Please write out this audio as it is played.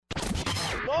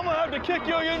I'm gonna have to kick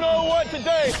you know what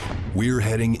today. We're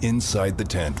heading inside the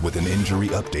tent with an injury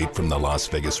update from the Las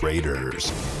Vegas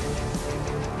Raiders.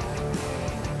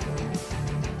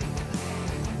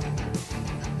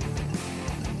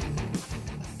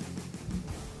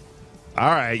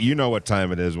 All right, you know what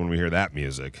time it is when we hear that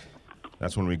music.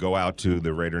 That's when we go out to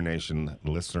the Raider Nation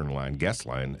listener line, guest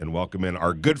line, and welcome in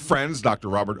our good friends, Dr.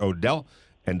 Robert Odell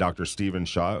and Dr. Stephen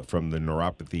Shaw from the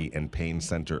Neuropathy and Pain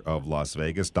Center of Las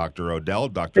Vegas. Dr. Odell,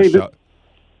 Dr. Shaw.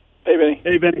 Hey, Vinny.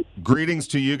 Hey, Vinny. Greetings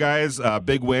to you guys.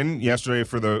 Big win yesterday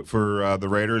for the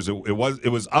Raiders. It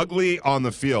was ugly on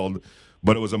the field,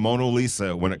 but it was a Mona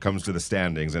Lisa when it comes to the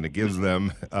standings, and it gives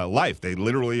them life. They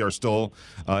literally are still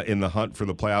in the hunt for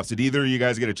the playoffs. Did either of you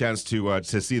guys get a chance to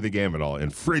see the game at all in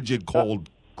frigid,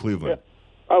 cold Cleveland?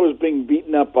 Yeah. I was being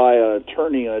beaten up by an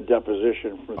attorney in a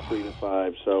deposition from 3 to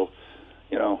 5, so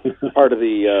part of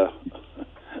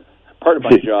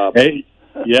my job. Hey.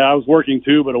 Yeah, I was working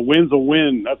too, but a win's a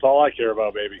win. That's all I care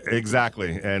about, baby.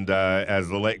 Exactly. And as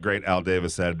the late, great Al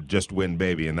Davis said, just win,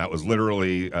 baby. And that was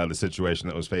literally the situation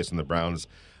that was facing the Browns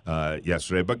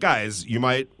yesterday. But, guys, you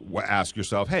might ask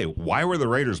yourself, hey, why were the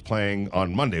Raiders playing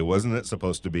on Monday? Wasn't it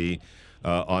supposed to be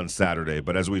on Saturday?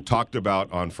 But as we talked about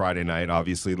on Friday night,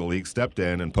 obviously the league stepped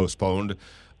in and postponed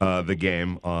the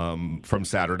game from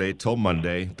Saturday till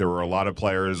Monday. There were a lot of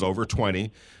players over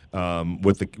 20.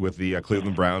 With the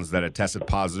Cleveland Browns that had tested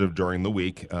positive during the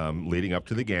week leading up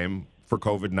to the game for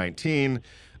COVID-19.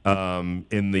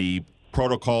 In the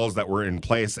protocols that were in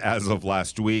place as of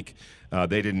last week,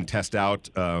 they didn't test out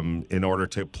in order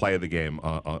to play the game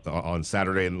on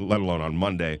Saturday, and let alone on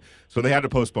Monday. So they had to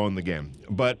postpone the game.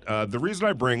 But the reason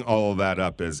I bring all of that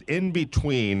up is in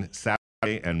between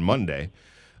Saturday and Monday,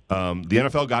 the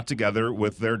NFL got together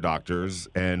with their doctors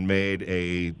and made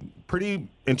a pretty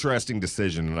interesting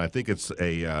decision, and I think it's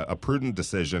a prudent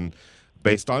decision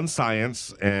based on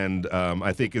science, and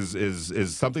I think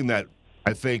is something that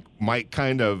I think might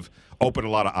kind of open a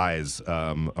lot of eyes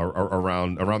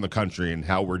around the country and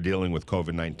how we're dealing with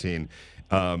COVID-19.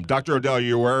 Dr. Odell, are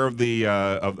you aware of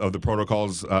the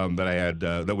protocols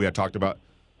that we had talked about?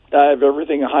 I have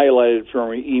everything highlighted from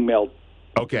your email.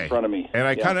 Okay. In front of me. And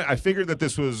I figured that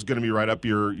this was going to be right up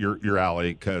your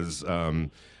alley because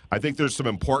I think there's some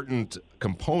important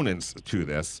components to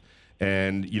this.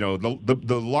 And,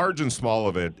 the large and small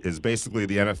of it is basically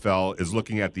the NFL is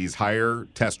looking at these higher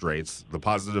test rates, the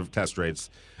positive test rates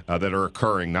that are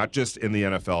occurring, not just in the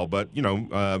NFL, but,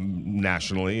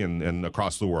 nationally and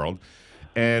across the world.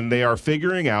 And they are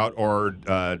figuring out or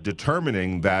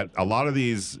determining that a lot of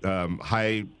these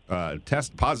high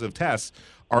positive tests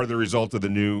are the result of the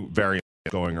new variant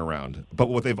going around. But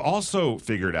what they've also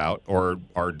figured out or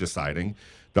are deciding,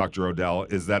 Dr. Odell,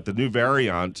 is that the new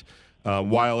variant,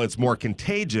 while it's more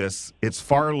contagious, it's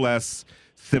far less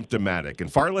symptomatic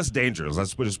and far less dangerous.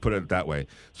 Let's just put it that way.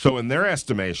 So in their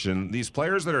estimation, these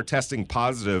players that are testing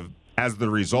positive as the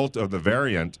result of the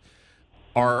variant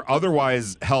are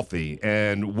otherwise healthy.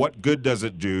 And what good does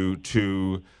it do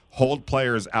to hold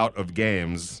players out of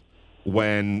games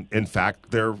when, in fact,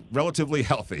 they're relatively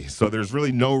healthy? So there's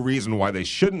really no reason why they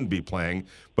shouldn't be playing,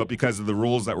 but because of the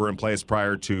rules that were in place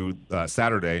prior to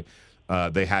Saturday,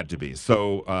 they had to be.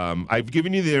 So I've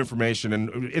given you the information,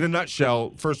 and in a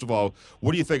nutshell, first of all,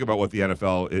 what do you think about what the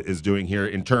NFL is doing here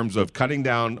in terms of cutting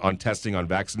down on testing on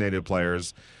vaccinated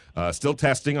players, still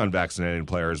testing on vaccinated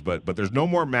players, but there's no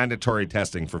more mandatory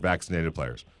testing for vaccinated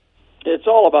players? It's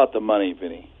all about the money,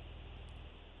 Vinny.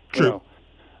 True.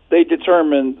 They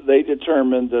determined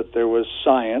that there was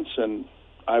science, and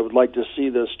I would like to see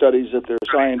the studies that their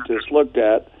scientists looked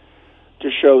at to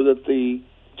show that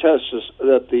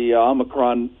the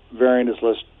Omicron variant is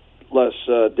less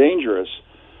dangerous.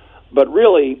 But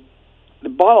really, the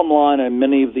bottom line on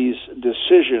many of these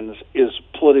decisions is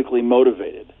politically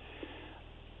motivated.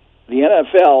 The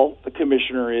NFL, the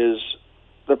commissioner, is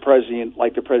the president,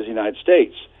 like the president of the United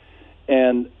States.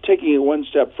 And taking it one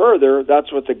step further,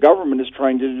 that's what the government is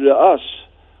trying to do to us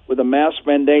with the mask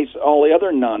mandates, all the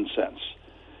other nonsense.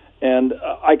 And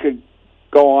I could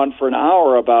go on for an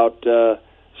hour about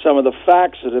some of the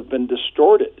facts that have been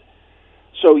distorted.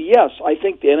 So, yes, I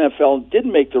think the NFL did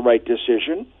make the right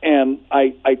decision, and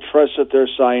I trust that their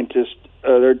scientists,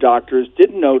 their doctors,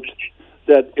 did note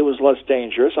that it was less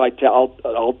dangerous.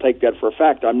 I'll take that for a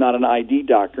fact. I'm not an ID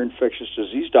doctor, infectious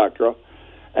disease doctor,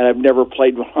 and I've never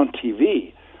played one on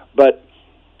TV. But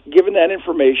given that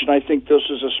information, I think this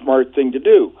is a smart thing to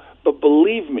do. But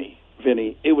believe me,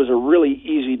 Vinny, it was a really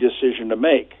easy decision to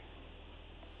make.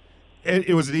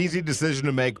 It was an easy decision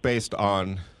to make based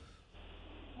on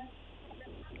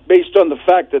the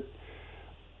fact that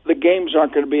the games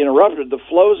aren't going to be interrupted. The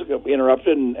flows are going to be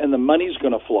interrupted, and the money's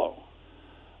going to flow.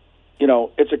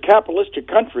 It's a capitalistic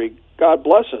country. God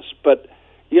bless us. But,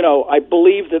 I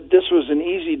believe that this was an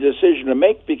easy decision to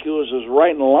make because it was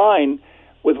right in line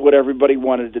with what everybody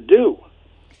wanted to do.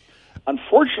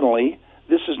 Unfortunately,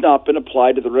 this has not been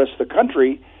applied to the rest of the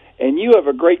country, and you have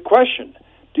a great question.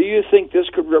 Do you think this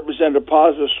could represent a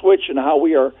positive switch in how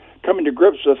we are coming to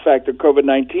grips with the fact that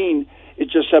COVID-19 is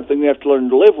just something we have to learn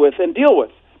to live with and deal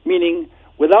with, meaning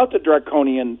without the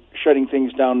draconian shutting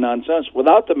things down nonsense,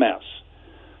 without the mess,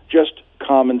 just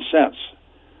common sense?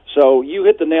 So you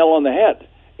hit the nail on the head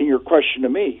in your question to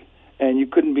me, and you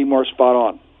couldn't be more spot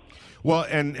on. Well,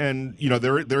 and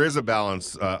there is a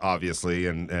balance, obviously,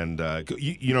 I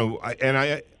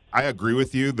agree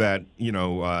with you that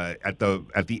at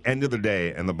the end of the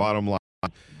day and the bottom line,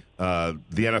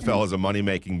 the NFL is a money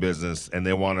making business, and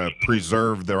they want to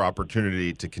preserve their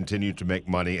opportunity to continue to make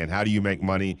money. And how do you make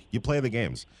money? You play the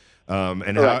games. How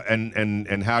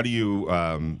do you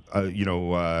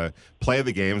play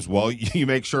the games? Well, you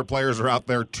make sure players are out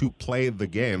there to play the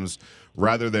games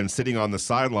rather than sitting on the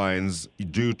sidelines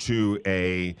due to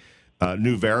a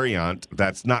new variant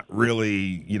that's not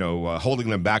really holding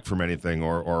them back from anything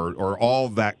or all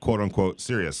that quote unquote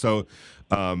serious. So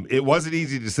it was an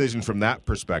easy decision from that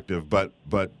perspective, but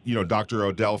Dr.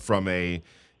 Odell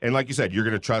and like you said, you're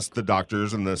going to trust the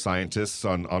doctors and the scientists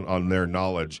on their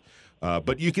knowledge.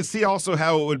 But you can see also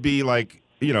how it would be like,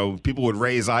 people would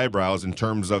raise eyebrows in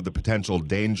terms of the potential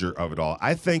danger of it all.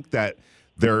 I think that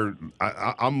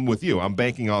I'm with you. I'm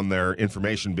banking on their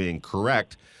information being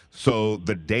correct. So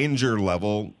the danger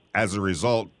level as a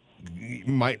result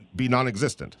might be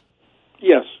non-existent.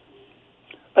 Yes,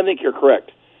 I think you're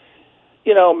correct.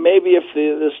 Maybe if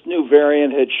this new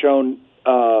variant had shown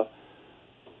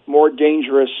more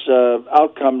dangerous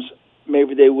outcomes,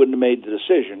 maybe they wouldn't have made the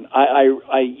decision. I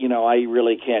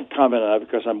really can't comment on it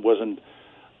because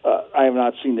I have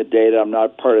not seen the data. I'm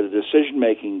not part of the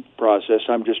decision-making process.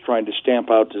 I'm just trying to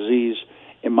stamp out disease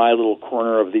in my little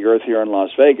corner of the earth here in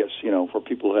Las Vegas, for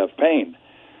people who have pain.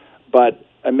 But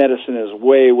medicine is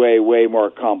way, way, way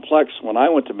more complex when I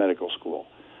went to medical school.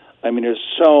 I mean, there's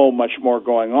so much more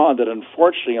going on that,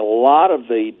 unfortunately, a lot of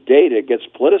the data gets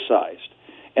politicized.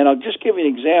 And I'll just give you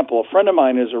an example. A friend of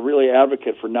mine is a really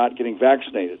advocate for not getting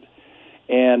vaccinated.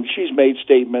 And she's made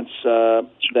statements and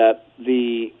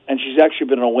she's actually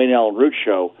been on a Wayne Allen Root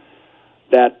show,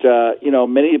 that,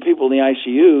 many of the people in the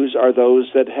ICUs are those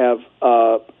that have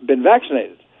been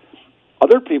vaccinated.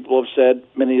 Other people have said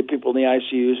many of the people in the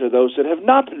ICUs are those that have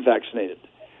not been vaccinated.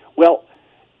 Well,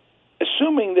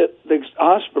 assuming that the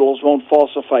hospitals won't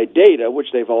falsify data,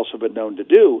 which they've also been known to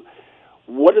do,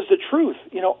 what is the truth?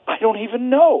 I don't even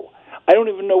know. I don't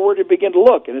even know where to begin to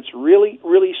look. And it's really,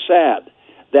 really sad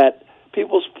that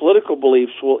people's political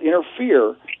beliefs will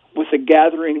interfere with the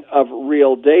gathering of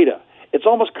real data. It's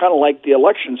almost kind of like the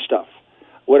election stuff,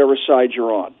 whatever side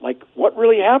you're on. Like, what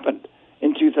really happened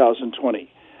in 2020?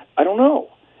 I don't know,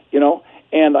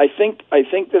 And I think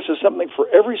this is something for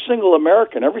every single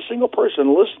American, every single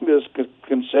person listening to this to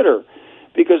consider,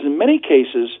 because in many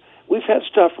cases we've had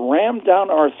stuff rammed down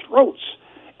our throats,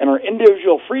 and our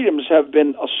individual freedoms have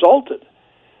been assaulted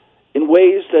in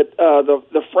ways that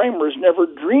the framers never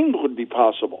dreamed would be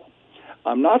possible.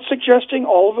 I'm not suggesting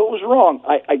all of it was wrong.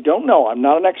 I don't know. I'm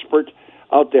not an expert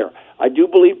out there. I do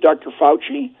believe Dr.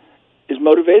 Fauci is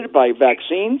motivated by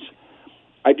vaccines.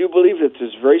 I do believe that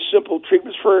there's very simple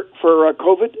treatments for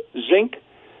COVID, zinc,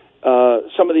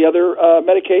 some of the other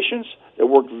medications that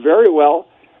work very well,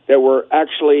 that were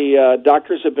actually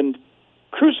doctors have been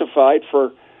crucified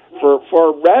for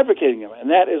advocating them,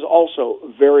 and that is also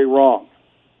very wrong.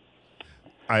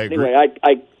 I agree. Anyway,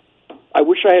 I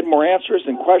wish I had more answers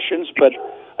and questions, but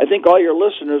I think all your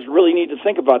listeners really need to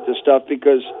think about this stuff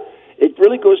because it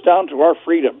really goes down to our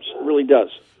freedoms. It really does.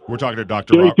 We're talking to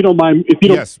Dr. If you don't mind, if you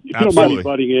don't mind me absolutely.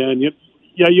 butting in,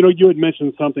 you had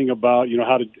mentioned something about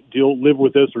how to live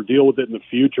with this or deal with it in the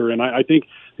future, and I think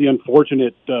the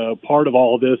unfortunate part of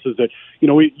all of this is that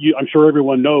I'm sure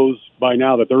everyone knows by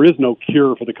now that there is no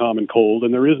cure for the common cold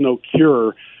and there is no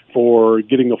cure for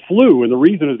getting the flu, and the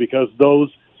reason is because those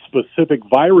specific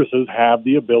viruses have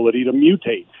the ability to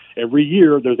mutate. Every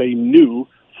year there's a new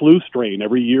flu strain.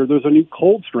 Every year there's a new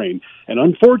cold strain, and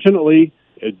unfortunately,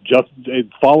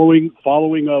 following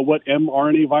what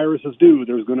mRNA viruses do,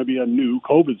 there's going to be a new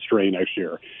COVID strain next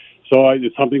year. So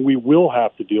it's something we will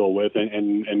have to deal with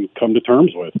and come to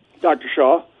terms with. Dr.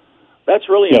 Shaw, that's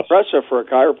really impressive for a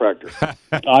chiropractor.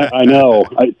 I know.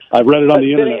 I've read it on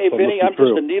the internet. Hey, Vinny, I'm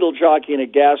just a needle jockey and a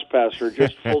gas passer,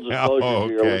 just full disclosure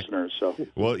to your listeners. So.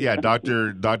 Well, yeah,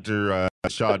 Dr.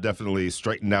 Shaw definitely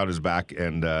straightened out his back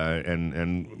and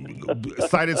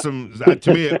cited some,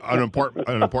 to me, an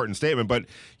important statement. But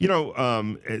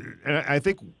and I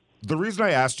think the reason I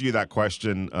asked you that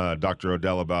question, Dr.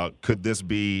 O'Dell, about could this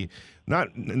be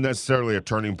not necessarily a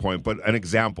turning point, but an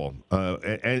example,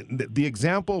 and the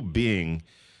example being,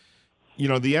 the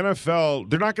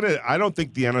NFL, they're not going to. I don't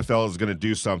think the NFL is going to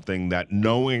do something that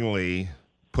knowingly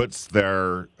puts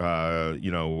their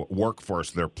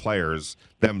workforce, their players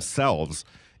themselves,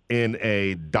 in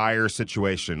a dire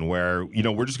situation where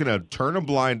we're just going to turn a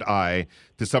blind eye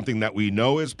to something that we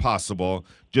know is possible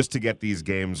just to get these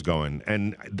games going.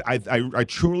 And I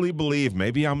truly believe,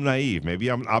 maybe I'm naive, maybe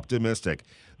I'm optimistic,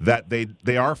 that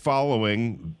they are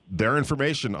following their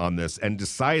information on this and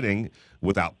deciding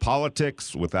without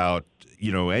politics, without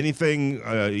anything,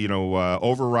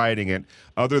 overriding it,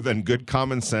 other than good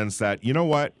common sense that,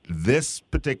 this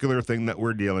particular thing that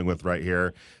we're dealing with right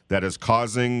here that is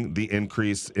causing the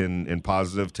increase in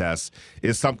positive tests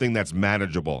is something that's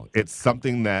manageable. It's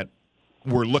something that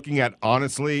we're looking at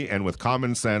honestly and with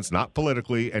common sense, not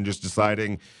politically, and just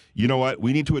deciding,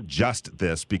 we need to adjust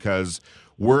this because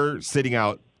we're sitting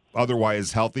out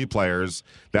otherwise healthy players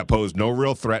that pose no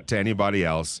real threat to anybody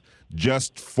else,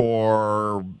 just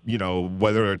for,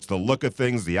 whether it's the look of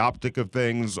things, the optic of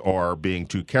things, or being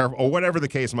too careful, or whatever the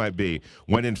case might be,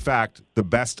 when in fact the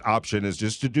best option is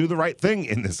just to do the right thing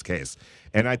in this case.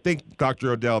 And I think,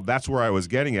 Dr. O'Dell, that's where I was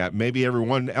getting at. Maybe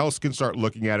everyone else can start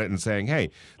looking at it and saying, hey,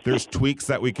 there's tweaks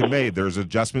that we can make. There's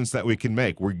adjustments that we can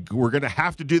make. We're going to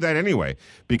have to do that anyway,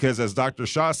 because as Dr.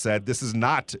 Shaw said, this is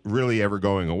not really ever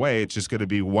going away. It's just going to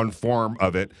be one form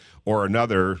of it or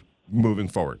another moving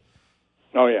forward.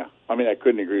 Oh, yeah. I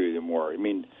couldn't agree with you more.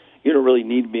 You don't really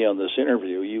need me on this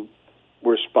interview. You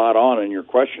were spot on in your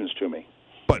questions to me.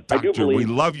 But, Doctor, we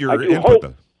love your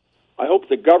input. I hope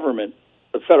the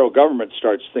federal government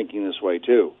starts thinking this way,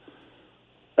 too.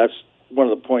 That's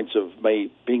one of the points of me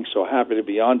being so happy to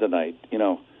be on tonight.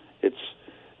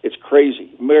 It's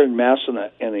crazy. Wearing masks in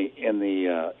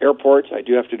the airport. I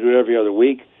do have to do it every other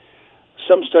week.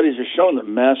 Some studies have shown that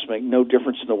masks make no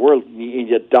difference in the world, and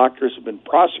yet doctors have been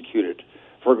prosecuted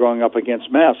for going up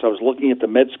against masks. I was looking at the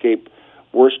Medscape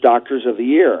Worst Doctors of the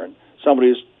Year, and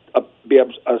somebody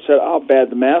said how bad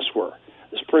the masks were.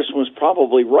 This person was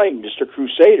probably right and just a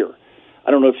crusader. I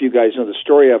don't know if you guys know the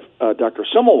story of Dr.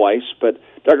 Semmelweis, but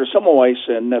Dr. Semmelweis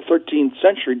in the 13th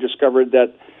century discovered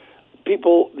that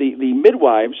the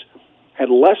midwives,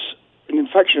 had less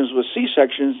infections with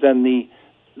C-sections than the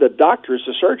doctors,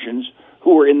 the surgeons,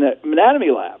 who were in the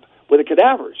anatomy lab with the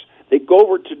cadavers. They'd go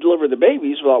over to deliver the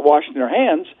babies without washing their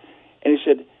hands, and he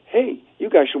said, hey, you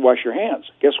guys should wash your hands.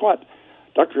 Guess what?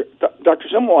 Dr.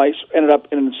 Semmelweis ended up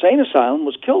in an insane asylum,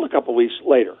 was killed a couple weeks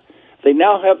later. They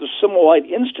now have the Semmelweis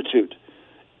Institute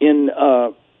in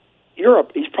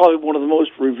Europe. He's probably one of the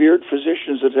most revered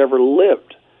physicians that's ever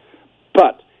lived,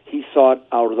 but he thought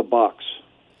out of the box.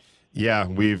 Yeah,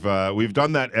 we've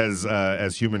done that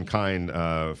as humankind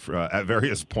at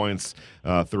various points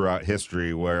throughout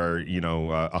history, where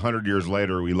 100 years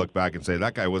later we look back and say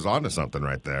that guy was onto something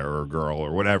right there, or a girl,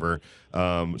 or whatever.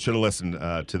 Should have listened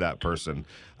to that person.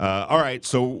 All right,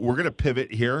 so we're going to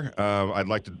pivot here. I'd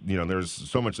like to, there's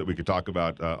so much that we could talk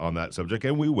about on that subject,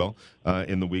 and we will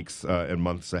in the weeks and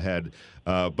months ahead.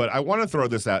 But I want to throw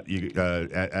this at you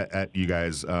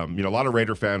guys. A lot of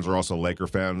Raider fans are also Laker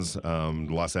fans. The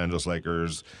Los Angeles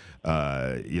Lakers.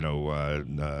 So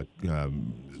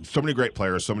many great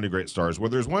players, so many great stars. Well,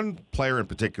 there's one player in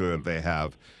particular that they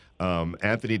have,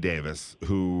 Anthony Davis,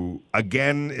 who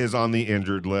again is on the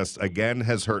injured list, again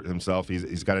has hurt himself.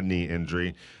 He's got a knee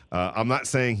injury. I'm not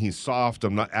saying he's soft.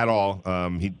 I'm not at all.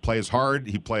 He plays hard.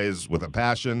 He plays with a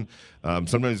passion.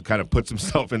 Sometimes he kind of puts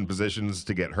himself in positions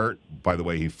to get hurt by the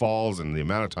way he falls and the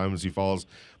amount of times he falls.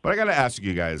 But I got to ask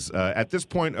you guys, at this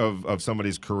point of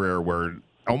somebody's career where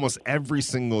almost every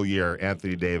single year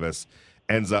Anthony Davis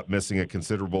ends up missing a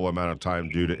considerable amount of time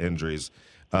due to injuries,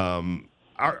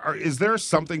 is there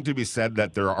something to be said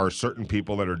that there are certain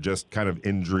people that are just kind of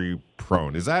injury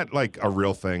prone? Is that like a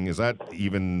real thing? Is that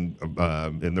even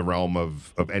in the realm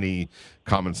of any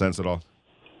common sense at all?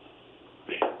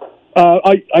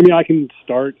 I can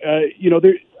start.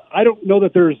 I don't know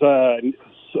that there's a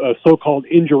so-called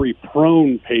injury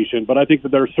prone patient, but I think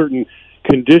that there are certain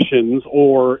conditions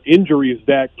or injuries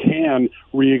that can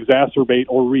re-exacerbate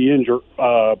or re-injure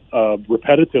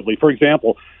repetitively. For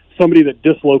example, somebody that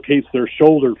dislocates their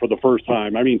shoulder for the first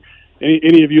time. Any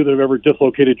of you that have ever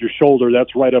dislocated your shoulder,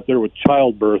 that's right up there with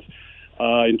childbirth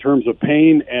in terms of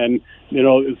pain. And,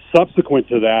 subsequent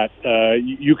to that,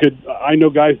 I know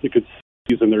guys that could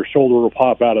sneeze and their shoulder will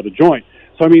pop out of the joint.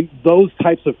 So, I mean, those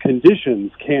types of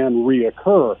conditions can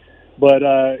reoccur. But,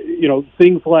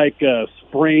 things like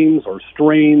sprains or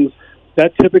strains,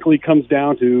 that typically comes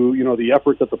down to, the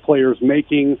effort that the player's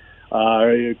making.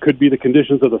 It could be the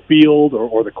conditions of the field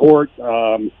or the court.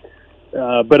 But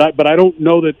I don't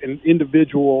know that an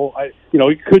individual,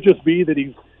 it could just be that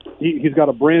he's got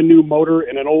a brand new motor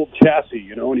and an old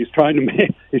chassis, and he's trying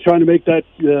to make that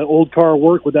old car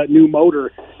work with that new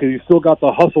motor because he's still got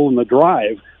the hustle and the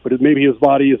drive, but maybe his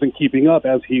body isn't keeping up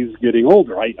as he's getting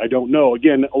older. I don't know.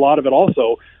 Again, a lot of it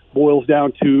also boils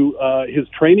down to his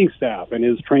training staff and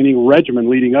his training regimen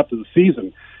leading up to the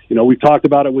season. We've talked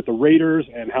about it with the Raiders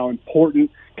and how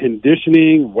important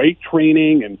conditioning, weight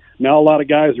training, and now a lot of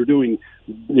guys are doing,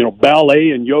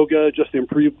 ballet and yoga just to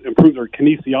improve their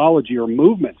kinesiology or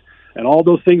movement. And all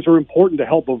those things are important to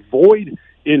help avoid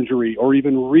injury or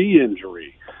even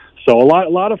re-injury. So a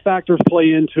lot of factors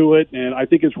play into it, and I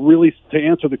think it's really, to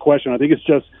answer the question, I think it's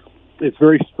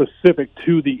very specific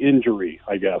to the injury,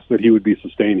 I guess, that he would be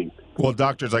sustaining. Well,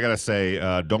 doctors, I got to say,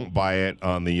 don't buy it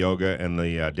on the yoga and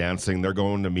the dancing. They're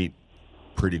going to meet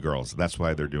pretty girls. That's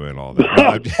why they're doing all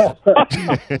that.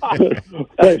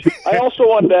 I also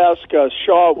wanted to ask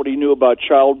Shaw what he knew about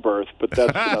childbirth, but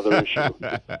that's another issue.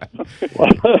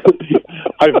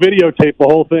 I videotaped the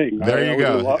whole thing. There you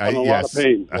go. Lot of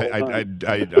pain.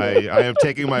 I am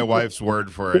taking my wife's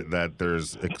word for it that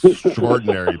there's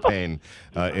extraordinary pain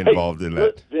involved in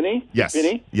that. Vinny? Yes.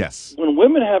 Vinny? Yes. When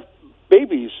women have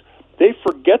babies, they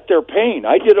forget their pain.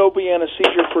 I did OB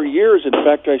anesthesia for years. In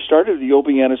fact, I started the OB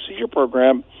anesthesia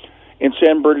program in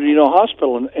San Bernardino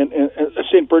Hospital, and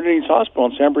St. Bernardine's Hospital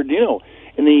in San Bernardino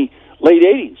in the late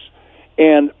 80s.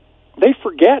 And they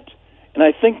forget. And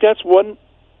I think that's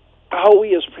how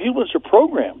we as humans are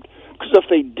programmed. Because if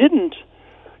they didn't,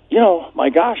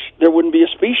 my gosh, there wouldn't be a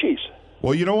species.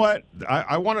 Well, you know what?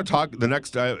 I want to talk the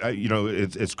next.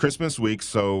 It's Christmas week,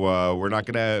 so we're not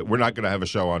gonna have a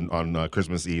show on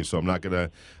Christmas Eve. So I'm not gonna.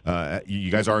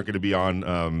 You guys aren't gonna be on.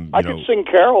 I could sing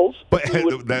carols, but I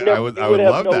would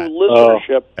love no that.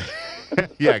 Listenership.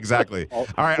 Yeah, exactly. All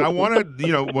right, I want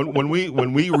to. When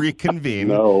we reconvene,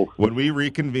 when we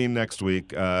reconvene next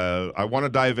week, I want to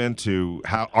dive into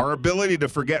how our ability to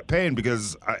forget pain,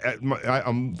 because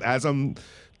I'm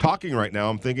talking right now,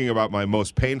 I'm thinking about my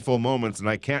most painful moments, and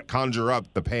I can't conjure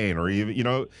up the pain, or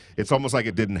even, it's almost like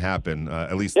it didn't happen,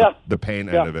 at least the pain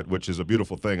end of it, which is a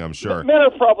beautiful thing, I'm sure. Men are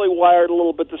probably wired a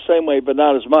little bit the same way, but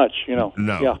not as much, No,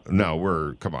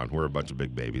 we're a bunch of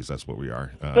big babies. That's what we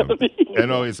are,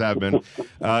 and always have been.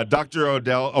 Dr.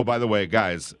 O'Dell, oh, by the way,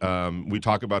 guys, we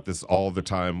talk about this all the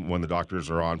time when the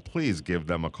doctors are on. Please give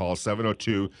them a call,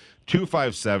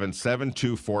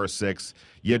 702-257-7246.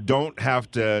 You don't have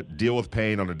to deal with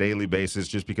pain on a daily basis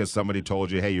just because somebody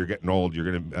told you, hey, you're getting old,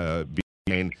 you're going to be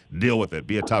in pain. Deal with it.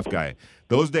 Be a tough guy.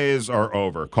 Those days are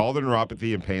over. Call the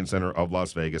Neuropathy and Pain Center of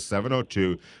Las Vegas,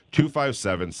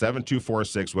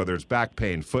 702-257-7246, whether it's back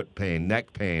pain, foot pain,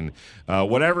 neck pain,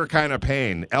 whatever kind of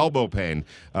pain, elbow pain.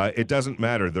 It doesn't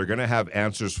matter. They're going to have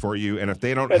answers for you, and if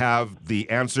they don't have the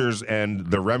answers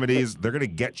and the remedies, they're going to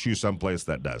get you someplace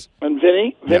that does. And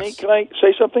Vinny, Yes. Can I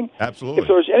say something? Absolutely. If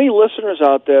there's any listeners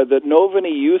out there that know of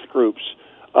any youth groups,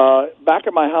 back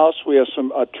at my house we have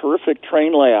a terrific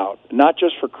train layout, not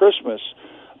just for Christmas,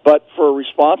 but for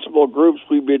responsible groups.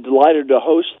 We'd be delighted to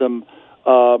host them.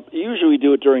 Usually we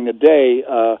do it during the day,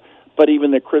 but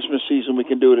even the Christmas season we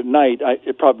can do it at night.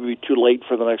 It'd probably be too late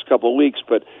for the next couple of weeks,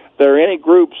 but if there are any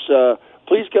groups,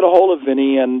 please get a hold of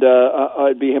Vinny, and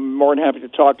I'd be more than happy to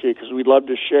talk to you, because we'd love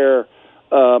to share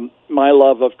my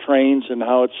love of trains and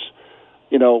how it's,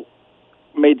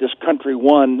 made this country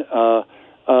one,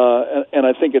 and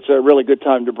I think it's a really good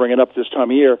time to bring it up this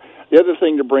time of year. The other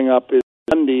thing to bring up is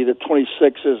Monday, the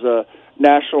 26th, is a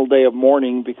National Day of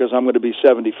Mourning, because I'm going to be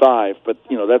 75, but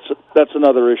that's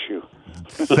another issue.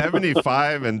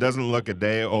 75 and doesn't look a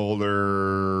day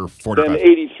older. 45. Than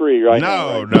 83, right?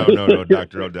 No,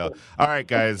 Dr. O'Dell. All right,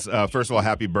 guys. First of all,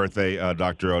 happy birthday,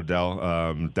 Dr. O'Dell.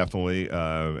 Definitely,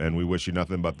 and we wish you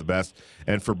nothing but the best.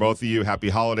 And for both of you, happy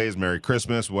holidays, Merry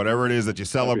Christmas, whatever it is that you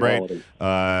celebrate.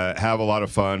 Have a lot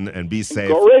of fun and be safe.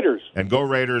 Go Raiders. And go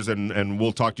Raiders, and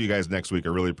we'll talk to you guys next week. I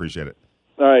really appreciate it.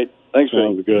 All right. Thanks,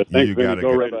 Vinny. Sounds good. Thanks, you got it.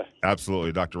 Go Raiders.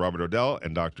 Absolutely. Dr. Robert O'Dell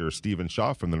and Dr. Stephen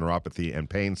Shaw from the Neuropathy and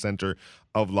Pain Center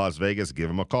of Las Vegas. Give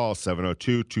them a call,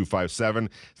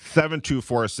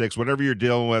 702-257-7246. Whatever you're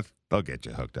dealing with, they'll get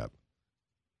you hooked up.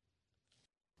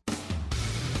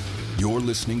 You're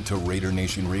listening to Raider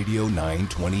Nation Radio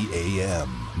 920 AM.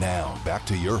 Now, back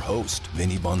to your host,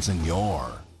 Vinny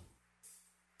Bonsignor.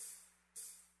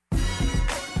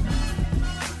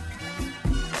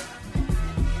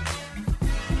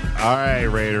 All right,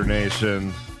 Raider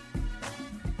Nation.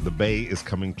 The Bay is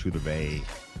coming to the Bay.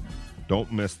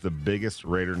 Don't miss the biggest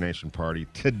Raider Nation party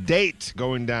to date,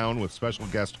 going down with special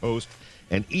guest host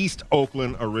and East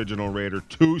Oakland original Raider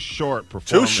Too Short.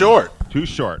 Too Short. Too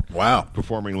Short. Wow.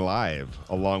 Performing live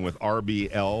along with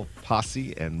RBL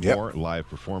Posse and more live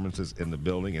performances in the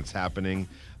building. It's happening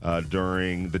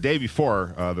during the day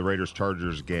before the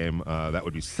Raiders-Chargers game. That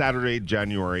would be Saturday,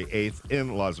 January 8th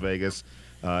in Las Vegas.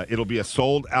 It'll be a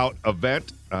sold-out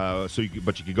event, but you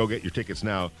can go get your tickets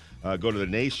now. Go to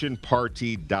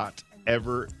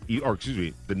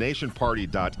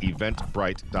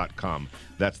thenationparty.eventbrite.com.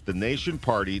 That's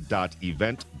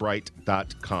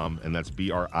thenationparty.eventbrite.com, and that's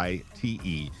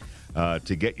BRITE.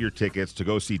 To get your tickets to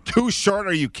go see Too Short.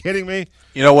 Are you kidding me?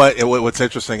 You know what? What's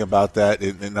interesting about that,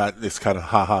 and not this kind of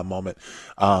ha-ha moment,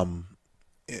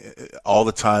 all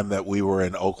the time that we were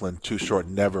in Oakland, Too Short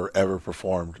never, ever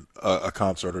performed a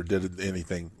concert or did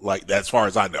anything like that, as far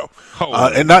as I know.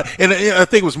 And I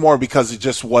think it was more because he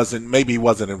just wasn't, maybe he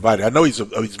wasn't invited. I know he's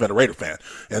been a Raider fan,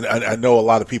 and I know a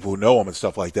lot of people who know him and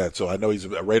stuff like that, so I know he's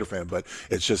a Raider fan, but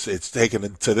it's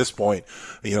taken to this point,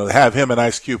 to have him and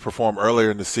Ice Cube perform earlier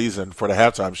in the season for the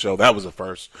halftime show, that was a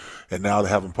first, and now to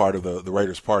have him part of the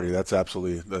Raiders party, that's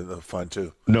absolutely fun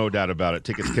too. No doubt about it.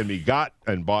 Tickets can be got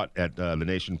and bought at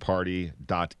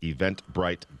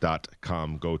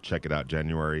thenationparty.eventbrite.com. Go check it out,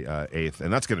 January 8th,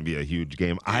 and that's going to be a huge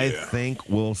game. Yeah. I think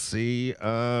we'll see.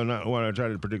 Not want to try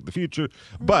to predict the future,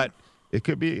 but it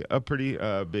could be a pretty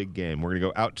big game. We're going to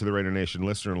go out to the Raider Nation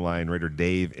listener line, Raider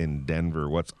Dave in Denver.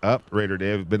 What's up, Raider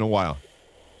Dave? Been a while.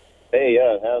 Hey,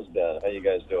 yeah, it has been. How you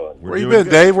guys doing? Where you been,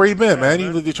 good. Dave? Where you been, man?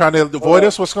 You trying to avoid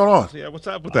us? What's going on? Yeah, what's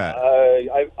up with that?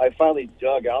 I finally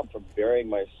dug out from burying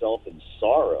myself in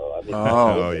sorrow. I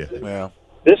mean,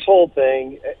 This whole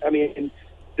thing, I mean,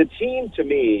 the team to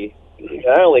me,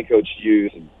 I only coached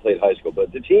youth and played high school,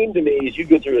 but the team to me, as you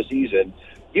go through a season,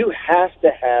 you have to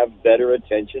have better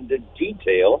attention to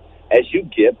detail as you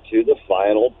get to the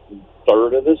final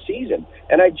third of the season.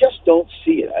 And I just don't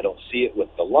see it. I don't see it with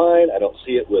the line. I don't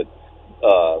see it with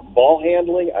ball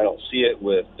handling. I don't see it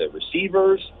with the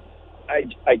receivers. I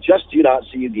just do not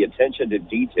see the attention to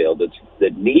detail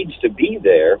that needs to be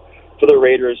there for the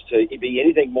Raiders to be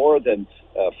anything more than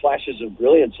flashes of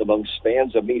brilliance among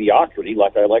spans of mediocrity,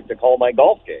 like I like to call my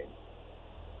golf game.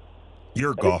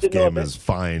 Your golf game is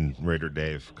fine, Raider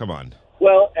Dave. Come on.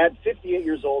 Well, at 58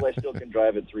 years old, I still can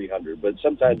drive at 300, but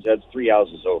sometimes that's 3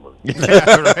 houses over.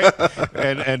 Yeah,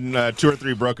 right. And 2 or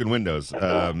 3 broken windows.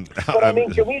 But I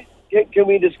mean, can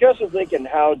we discuss with Lincoln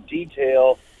how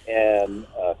detail and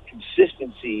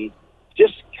consistency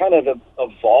just kind of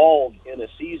evolved in a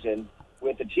season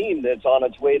with a team that's on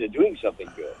its way to doing something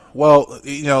good? Well,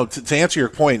 to answer your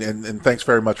point, and thanks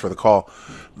very much for the call.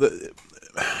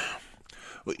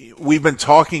 We've been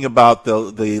talking about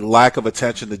the lack of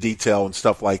attention to detail and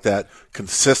stuff like that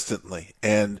consistently,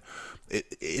 and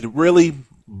it really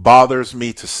bothers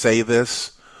me to say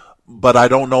this, but I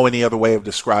don't know any other way of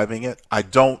describing it. I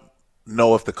don't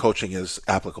know if the coaching is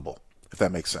applicable, if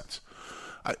that makes sense.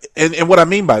 And what I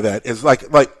mean by that is like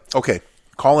okay,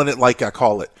 calling it like I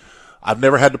call it. I've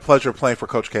never had the pleasure of playing for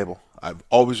Coach Cable. I've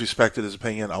always respected his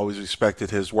opinion, always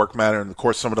respected his work manner, and of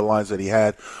course some of the lines that he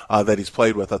had that he's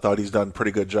played with, I thought he's done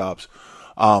pretty good jobs.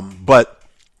 But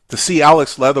to see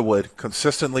Alex Leatherwood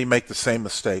consistently make the same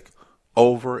mistake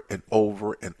over and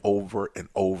over and over and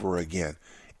over again,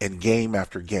 in game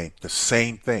after game, the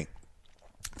same thing.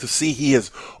 To see he is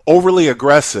overly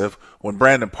aggressive when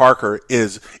Brandon Parker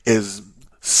is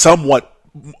somewhat,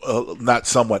 not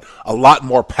somewhat, a lot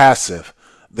more passive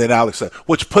than Alex said,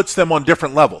 which puts them on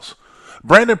different levels.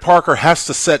 Brandon Parker has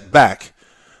to set back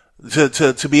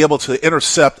to be able to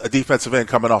intercept a defensive end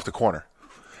coming off the corner.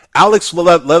 Alex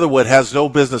Leatherwood has no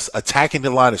business attacking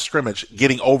the line of scrimmage,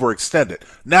 getting overextended.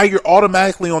 Now you're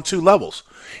automatically on 2 levels.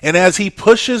 And as he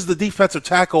pushes the defensive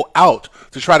tackle out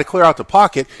to try to clear out the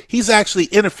pocket, he's actually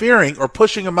interfering or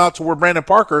pushing him out to where Brandon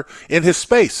Parker in his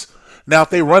space. Now,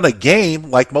 if they run a game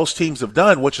like most teams have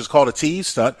done, which is called a TE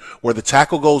stunt, where the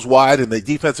tackle goes wide and the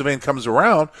defensive end comes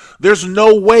around, there's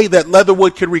no way that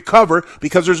Leatherwood can recover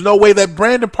because there's no way that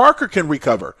Brandon Parker can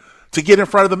recover to get in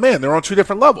front of the man. They're on 2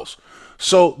 different levels.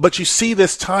 So, but you see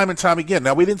this time and time again.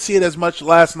 Now, we didn't see it as much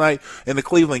last night in the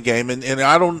Cleveland game, and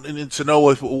I don't need to know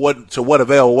what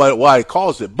avail, why it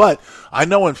caused it. But I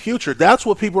know in future, that's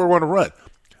what people are going to run.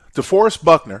 DeForest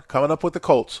Buckner, coming up with the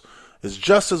Colts, is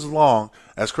just as long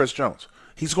as Chris Jones.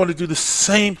 He's going to do the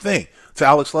same thing. to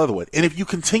Alex Leatherwood. And if you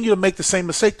continue to make the same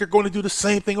mistake, they're going to do the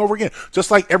same thing over again.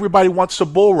 Just like everybody wants to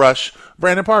bull rush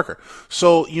Brandon Parker.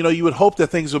 So, you would hope that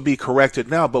things will be corrected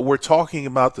now, but we're talking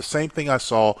about the same thing I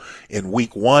saw in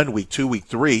week 1, week 2, week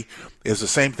 3 is the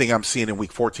same thing I'm seeing in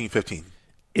week 14, 15.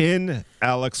 In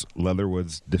Alex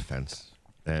Leatherwood's defense,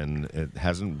 and it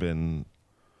hasn't been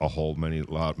a whole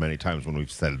many times when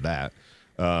we've said that,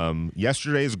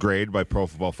 yesterday's grade by Pro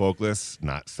Football Focus,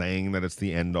 not saying that it's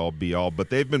the end-all, be-all, but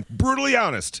they've been brutally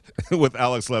honest with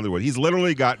Alex Leatherwood. He's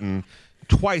literally gotten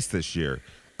twice this year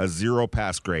a 0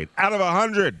 pass grade out of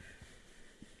 100.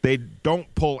 They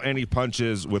don't pull any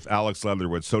punches with Alex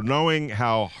Leatherwood. So knowing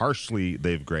how harshly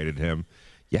they've graded him,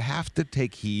 you have to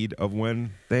take heed of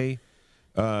when they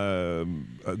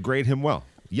grade him well.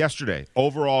 Yesterday,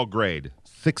 overall grade,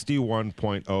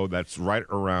 61.0. That's right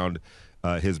around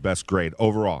his best grade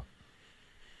overall.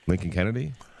 Lincoln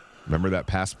Kennedy, remember that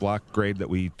pass block grade that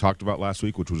we talked about last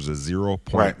week, which was a 0.0?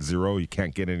 Right. You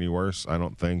can't get any worse, I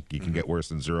don't think. You can get worse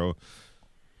than 0.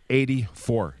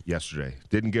 84 yesterday.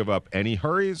 Didn't give up any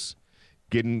hurries.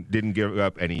 Didn't give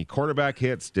up any quarterback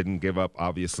hits. Didn't give up,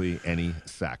 obviously, any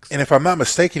sacks. And if I'm not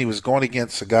mistaken, he was going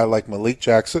against a guy like Malik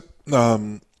Jackson.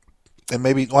 And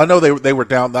maybe, I know they were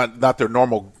down, not their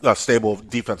normal stable of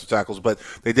defensive tackles, but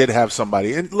they did have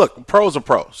somebody. And look, pro's a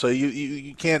pro, so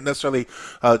you can't necessarily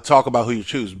talk about who you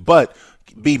choose. But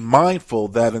be mindful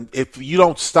that if you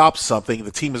don't stop something,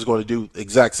 the team is going to do the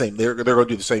exact same. They're going to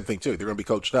do the same thing too. They're going to be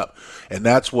coached up, and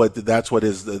that's what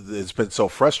it's been so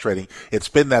frustrating. It's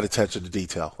been that attention to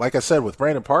detail. Like I said with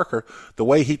Brandon Parker, the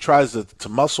way he tries to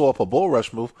muscle up a bull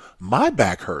rush move, my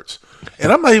back hurts,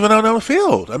 and I'm not even out on the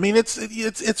field. I mean,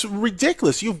 it's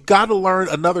ridiculous. You've got to learn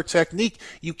another technique.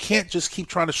 You can't just keep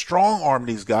trying to strong arm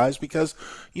these guys because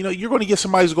you're going to get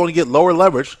somebody who's going to get lower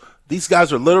leverage. These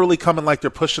guys are literally coming like they're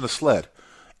pushing a sled,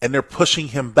 and they're pushing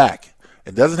him back.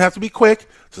 It doesn't have to be quick.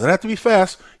 It doesn't have to be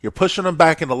fast. You're pushing him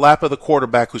back in the lap of the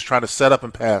quarterback who's trying to set up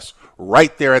and pass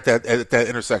right there at that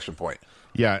intersection point.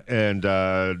 Yeah, and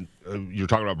you're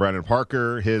talking about Brandon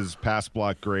Parker. His pass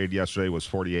block grade yesterday was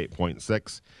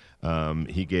 48.6.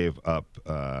 He gave up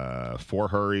 4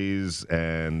 hurries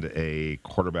and a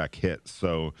quarterback hit.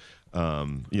 So,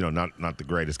 not the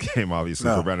greatest game, obviously,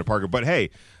 for Brandon Parker. But, hey,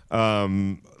 a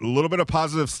little bit of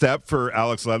positive step for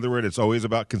Alex Leatherwood. It's always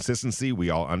about consistency. We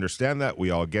all understand that. We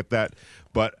all get that.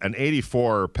 But an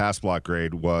 84 pass block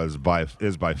grade is by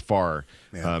far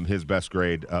his best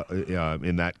grade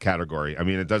in that category. I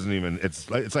mean, it doesn't even. It's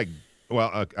like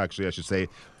actually, I should say,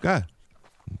 God,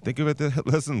 think of it.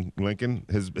 Listen, Lincoln,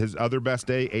 his other best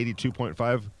day,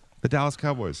 82.5, the Dallas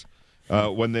Cowboys.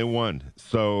 When they won.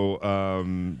 So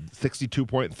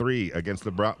 62.3 against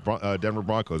the Denver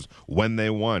Broncos when they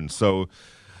won. So,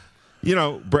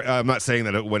 I'm not saying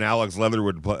that when Alex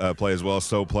Leatherwood plays well,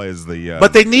 so plays the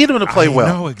but they need him to play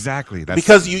well. No, exactly.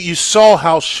 Because you saw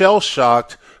how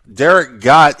shell-shocked Derek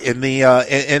got in the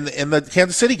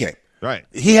Kansas City game. Right.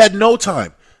 He had no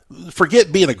time.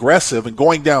 Forget being aggressive and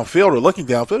going downfield or looking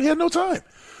downfield. He had no time.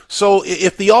 So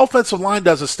if the offensive line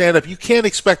doesn't stand up, you can't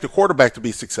expect the quarterback to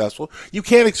be successful. You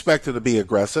can't expect him to be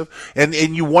aggressive. And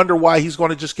you wonder why he's going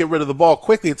to just get rid of the ball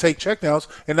quickly and take checkdowns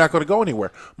and not going to go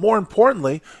anywhere. More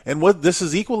importantly, and what this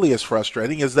is equally as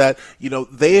frustrating, is that,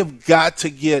 they have got to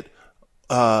get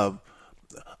a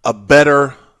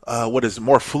better,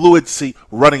 more fluency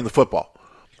running the football.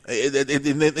 And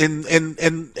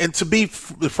to be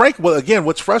frank, well, again,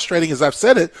 what's frustrating is I've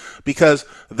said it because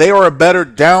they are a better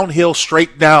downhill,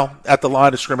 straight down at the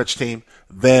line of scrimmage team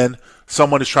than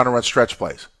someone who's trying to run stretch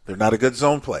plays. They're not a good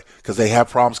zone play because they have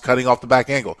problems cutting off the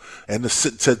back angle. And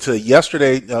to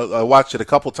yesterday, I watched it a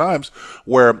couple times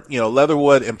where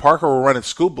Leatherwood and Parker were running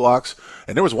scoop blocks,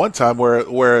 and there was one time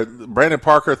where Brandon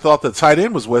Parker thought the tight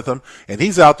end was with him, and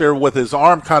he's out there with his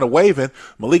arm kind of waving.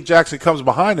 Malik Jackson comes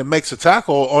behind and makes a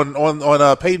tackle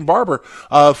on Peyton Barber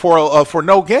for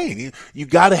no gain. You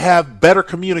got to have better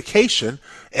communication,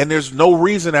 and there's no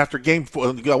reason after game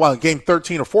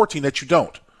 13 or 14 that you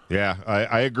don't. Yeah,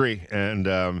 I agree. And,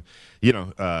 I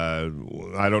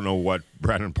don't know what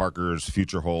Brandon Parker's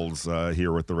future holds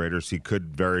here with the Raiders. He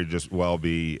could very just well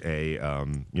be a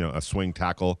swing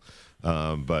tackle.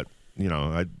 But,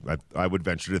 I would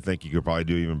venture to think he could probably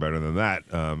do even better than that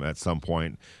at some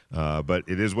point. But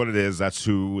it is what it is. That's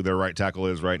who their right tackle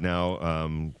is right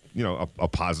now. A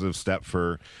positive step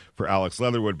for Alex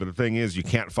Leatherwood. But the thing is, you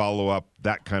can't follow up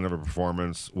that kind of a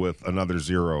performance with another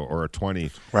 0 or a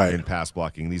 20 in pass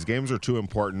blocking. These games are too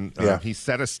important. He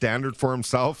set a standard for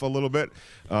himself a little bit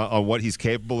on what he's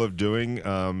capable of doing.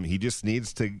 He just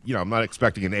needs to, I'm not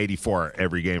expecting an 84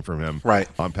 every game from him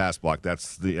on pass block.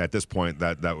 That's at this point,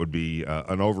 that would be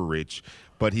an overreach.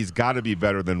 but he's got to be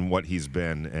better than what he's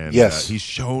been, and yes, he's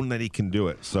shown that he can do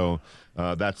it. So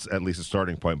that's at least a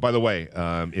starting point. By the way,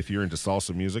 if you're into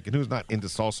salsa music, and who's not into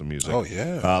salsa music? Oh,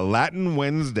 yeah. Latin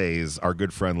Wednesdays, our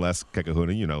good friend Les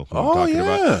Kekahuna, you know who I'm talking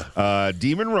about.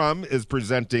 Demon Rum is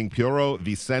presenting Puro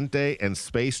Vicente and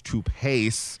Space to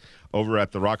Pace over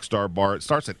at the Rockstar Bar. It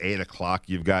starts at 8 o'clock.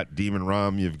 You've got Demon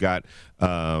Rum. You've got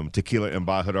Tequila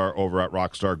Embajador over at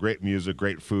Rockstar. Great music,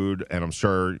 great food, and I'm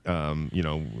sure,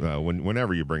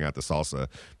 whenever you bring out the salsa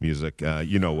music,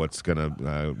 you know what's going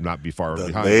to not be far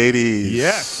behind. Ladies.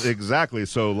 Yes, exactly.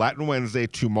 So Latin Wednesday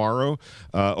tomorrow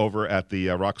over at the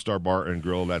Rockstar Bar and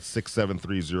Grill. That's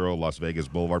 6730 Las Vegas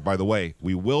Boulevard. By the way,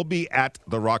 we will be at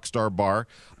the Rockstar Bar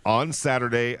on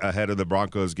Saturday ahead of the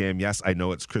Broncos game. Yes, I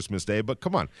know it's Christmas Day, but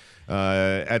come on.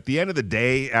 At the end of the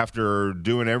day, after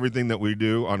doing everything that we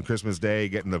do on Christmas Day,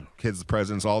 getting the kids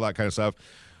presents, all that kind of stuff,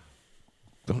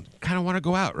 don't kind of want to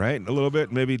go out, right? A little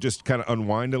bit, maybe just kind of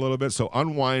unwind a little bit. So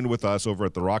unwind with us over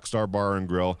at the Rockstar Bar and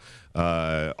Grill.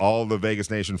 All the Vegas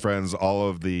Nation friends, all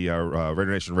of the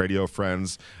Raider Nation Radio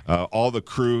friends, all the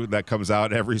crew that comes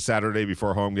out every Saturday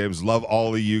before home games. Love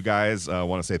all of you guys. I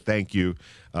want to say thank you.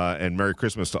 And Merry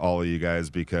Christmas to all of you guys,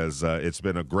 because it's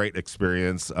been a great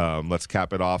experience. Let's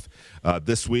cap it off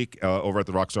this week over at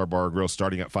the Rockstar Bar and Grill,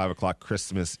 starting at 5 o'clock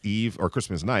Christmas Eve or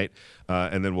Christmas night,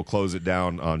 and then we'll close it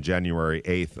down on January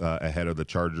 8th ahead of the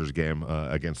Chargers game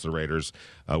against the Raiders,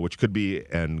 which could be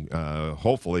and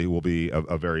hopefully will be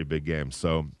a very big game.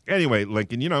 So anyway,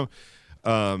 Lincoln,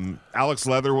 Alex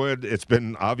Leatherwood, it's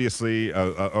been obviously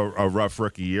a rough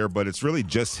rookie year, but it's really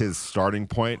just his starting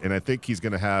point, and I think he's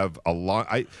going to have a long.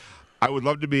 I would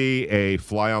love to be a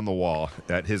fly on the wall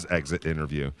at his exit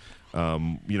interview.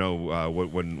 When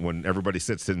everybody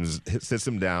sits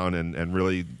him down and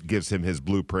really gives him his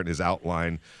blueprint, his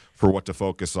outline for what to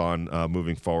focus on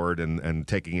moving forward and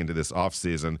taking into this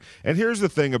offseason. And here's the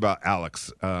thing about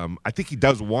Alex. I think he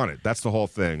does want it. That's the whole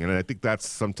thing. And I think that's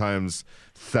sometimes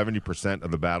 70% of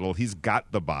the battle. He's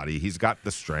got the body. He's got the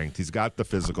strength. He's got the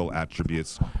physical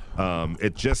attributes.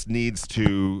 It just needs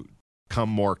to come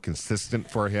more consistent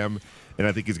for him. And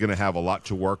I think he's going to have a lot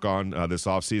to work on this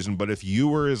offseason. But if you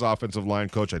were his offensive line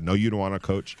coach, I know you don't want to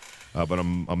coach, but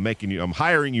I'm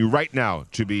hiring you right now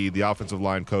to be the offensive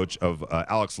line coach of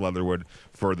Alex Leatherwood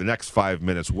for the next 5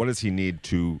 minutes. What does he need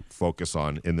to focus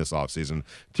on in this offseason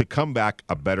to come back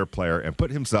a better player and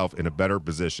put himself in a better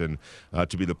position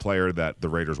to be the player that the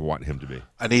Raiders want him to be?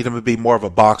 I need him to be more of a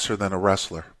boxer than a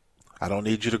wrestler. I don't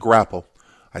need you to grapple.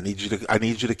 I need you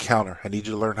to counter. I need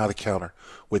you to learn how to counter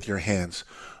with your hands.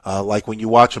 Like when you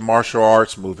watch a martial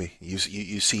arts movie, you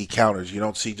see counters. You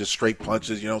don't see just straight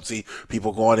punches. You don't see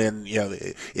people going in.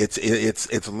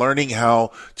 It's learning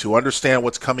how to understand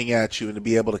what's coming at you and to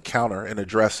be able to counter and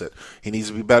address it. He needs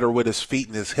to be better with his feet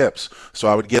and his hips. So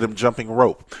I would get him jumping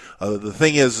rope. The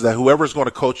thing is that whoever's going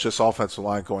to coach this offensive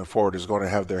line going forward is going to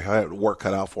have their work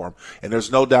cut out for him. And there's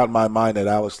no doubt in my mind that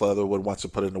Alex Leatherwood wants to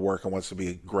put in the work and wants to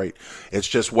be great. It's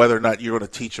just whether or not you're going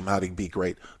to teach him how to be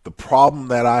great. The problem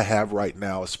that I have right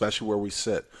now, especially where we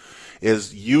sit,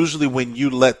 is usually when you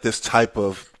let this type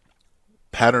of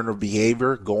pattern of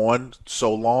behavior go on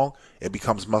so long, it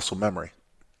becomes muscle memory.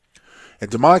 And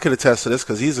Damon could attest to this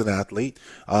because he's an athlete.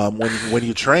 When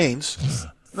he trains,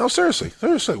 no, seriously,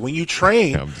 when you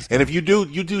train, and if you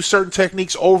do certain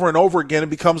techniques over and over again, it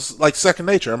becomes like second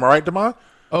nature. Am I right, Damon?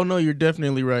 Oh, no, you're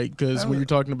definitely right, because when you're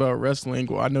talking about wrestling,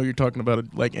 well, I know you're talking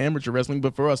about like amateur wrestling,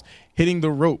 but for us, hitting the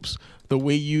ropes, the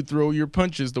way you throw your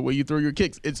punches, the way you throw your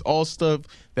kicks, it's all stuff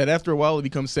that after a while it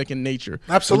becomes second nature.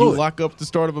 Absolutely. When you lock up the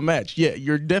start of a match. Yeah,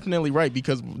 you're definitely right,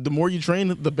 because the more you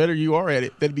train, the better you are at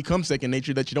it, that it becomes second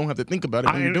nature, that you don't have to think about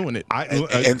it when you're doing it.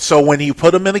 And so when you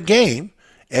put them in a game,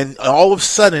 and all of a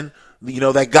sudden,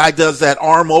 that guy does that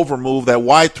arm over move, that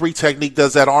Y3 technique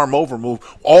does that arm over move.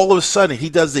 All of a sudden, he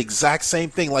does the exact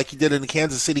same thing like he did in the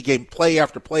Kansas City game, play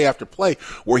after play after play,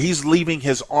 where he's leaving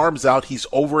his arms out. He's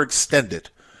overextended.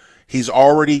 He's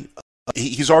already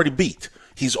beat.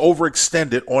 He's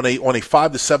overextended on a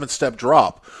 5 to 7 step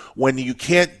drop. When you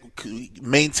can't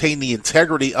maintain the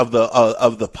integrity of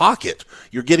the pocket,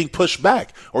 you're getting pushed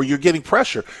back or you're getting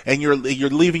pressure, and you're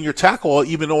leaving your tackle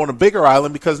even on a bigger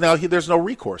island because now there's no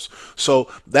recourse. So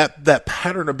that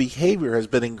pattern of behavior has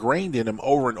been ingrained in him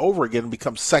over and over again and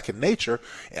becomes second nature.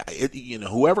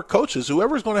 Whoever's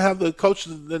going to have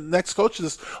the next coach of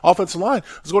this offensive line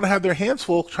is going to have their hands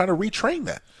full trying to retrain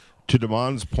that. To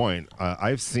Damon's point,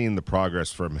 I've seen the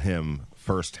progress from him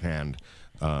firsthand.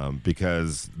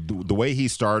 Because the way he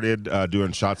started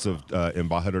doing shots of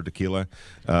Embajador tequila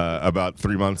about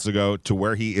 3 months ago to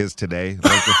where he is today,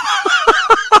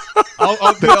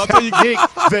 I'll tell you,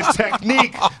 the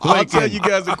technique. I'll tell you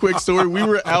guys a quick story. We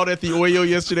were out at the Oyo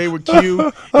yesterday with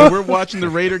Q, and we're watching the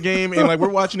Raider game, and we're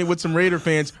watching it with some Raider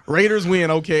fans. Raiders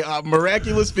win, okay,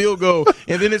 miraculous field goal,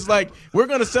 and then it's like we're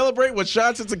gonna celebrate with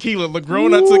shots of tequila.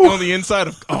 LeGrona took on the inside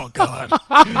of, oh God,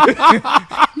 and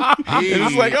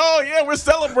it's like, oh yeah, we're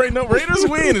celebrating. No, Raiders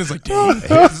win, and it's like, dang.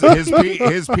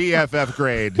 His PFF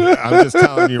grade, I'm just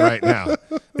telling you right now,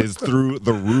 is through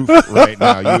the roof right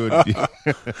now.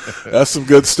 That's some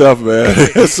good stuff, man.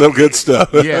 That's some good stuff.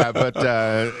 Yeah, but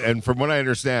and from what I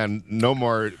understand, no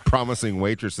more promising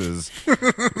waitresses.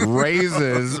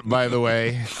 Raises, by the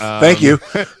way. Thank you.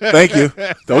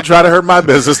 Don't try to hurt my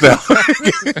business now.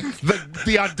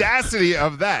 the audacity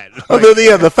of that.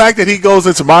 The fact that he goes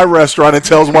into my restaurant and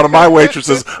tells one of my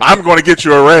waitresses, "I'm going to get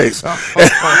you a raise."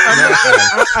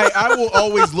 I will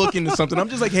always look into something. I'm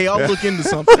just like, hey, I'll look into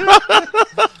something.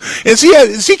 And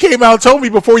she came out and told me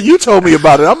before you told me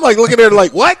about it. I'm like looking at her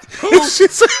like, what?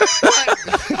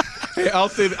 Hey, I'll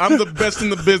say that I'm the best in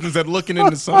the business at looking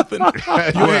into something.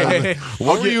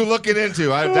 What were you looking into?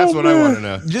 That's what I want to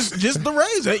know. Just the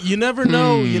raise. You never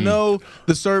know. You know,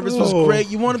 the service was great.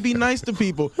 You want to be nice to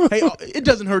people. Hey, it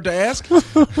doesn't hurt to ask.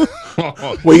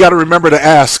 Well, you got to remember to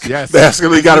ask. Yes.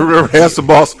 You got to remember to ask the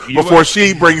boss before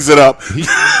she brings it up.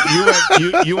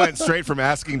 You went straight from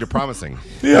asking to promising.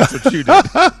 Yeah. That's what you did.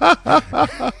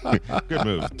 Good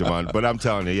move, Devon. But I'm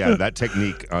telling you, yeah, that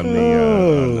technique on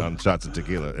the on shots of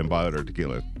tequila, embajador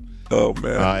tequila. Oh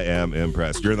man, I am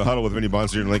impressed. You're in the huddle with Vinny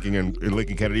Bonsignor and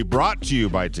Lincoln Kennedy, brought to you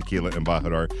by Tequila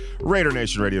Embajador, Raider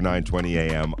Nation Radio 920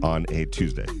 AM on a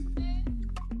Tuesday.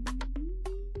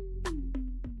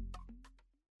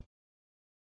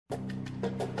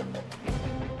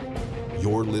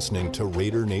 You're listening to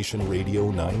Raider Nation Radio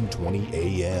 920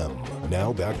 AM.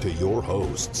 Now back to your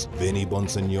hosts, Vinny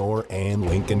Bonsignor and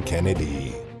Lincoln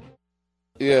Kennedy.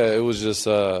 Yeah, it was just,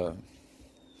 it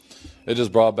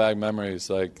just brought back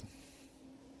memories. Like,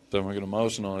 don't get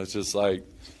emotional. It's just like,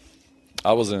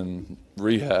 I was in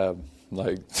rehab,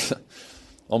 like,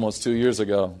 almost 2 years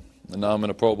ago, and now I'm in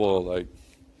a Pro Bowl. Like,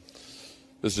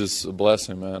 it's just a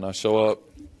blessing, man. I show up,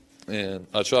 and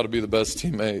I try to be the best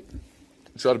teammate.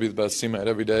 I try to be the best teammate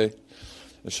every day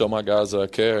and show my guys that I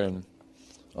care. And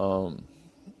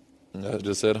I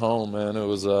just at home, man, it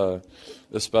was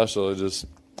it's special. It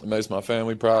makes my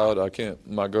family proud.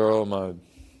 My girl,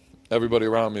 everybody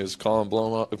around me is calling,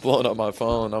 blowing up my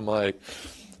phone. I'm like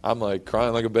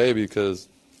crying like a baby because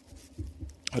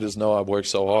I just know I've worked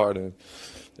so hard, and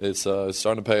it's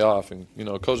starting to pay off. And you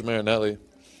know, Coach Marinelli,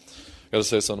 got to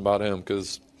say something about him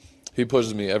because he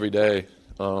pushes me every day.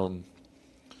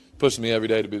 Pushes me every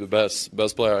day to be the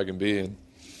best player I can be, and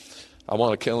I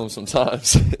want to kill him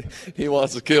sometimes. He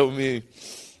wants to kill me.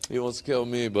 But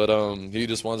he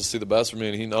just wants to see the best for me,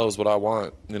 and he knows what I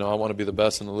want. You know, I want to be the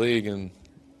best in the league, and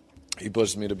he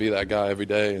pushes me to be that guy every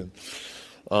day. And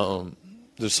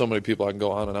there's so many people I can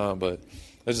go on and on, but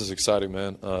it's just exciting,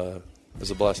 man. It's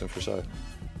a blessing for sure.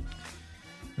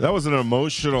 That was an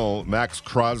emotional Max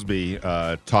Crosby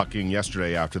talking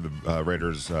yesterday after the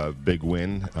Raiders' big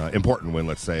win, important win,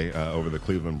 let's say, over the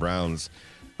Cleveland Browns.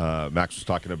 Max was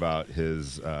talking about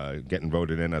his getting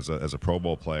voted in as a Pro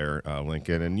Bowl player,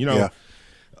 Lincoln, and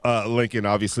Lincoln,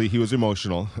 obviously, he was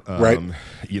emotional, right?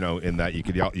 You know, in that you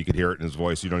could hear it in his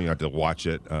voice. You don't even have to watch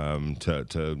it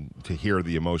to hear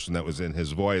the emotion that was in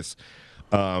his voice.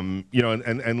 You know,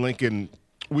 and Lincoln,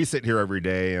 we sit here every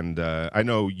day, and I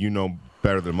know you know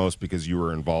better than most because you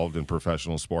were involved in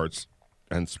professional sports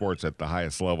and sports at the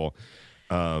highest level.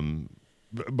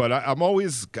 But I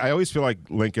always feel like,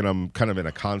 Lincoln, I'm kind of in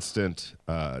a constant,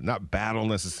 not battle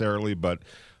necessarily, but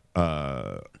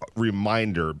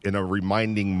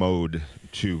reminding mode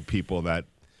to people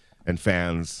and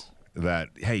fans that,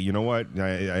 hey, you know what?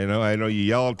 I know you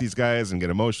yell at these guys and get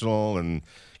emotional and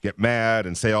get mad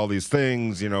and say all these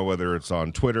things, you know, whether it's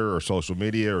on Twitter or social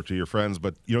media or to your friends,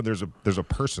 but you know, there's a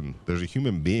person, there's a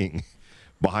human being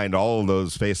behind all of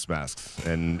those face masks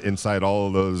and inside all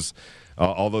of those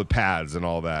all the pads and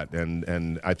all that,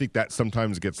 and I think that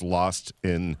sometimes gets lost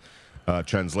in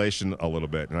translation a little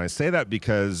bit. And I say that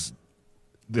because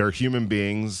they're human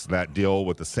beings that deal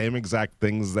with the same exact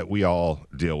things that we all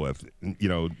deal with. You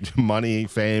know, money,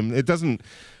 fame. It doesn't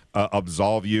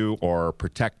absolve you or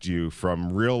protect you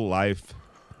from real life,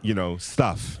 you know,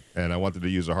 stuff. And I wanted to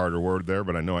use a harder word there,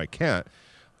 but I know I can't.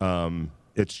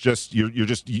 It's just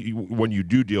when you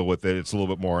do deal with it, it's a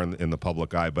little bit more in the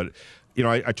public eye. But you know,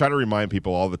 I try to remind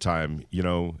people all the time, you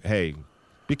know, hey,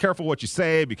 be careful what you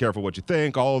say, be careful what you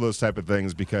think, all of those type of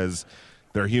things, because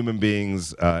they're human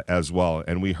beings as well.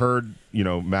 And we heard, you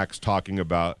know, Max talking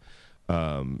about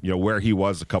where he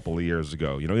was a couple of years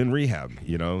ago, in rehab.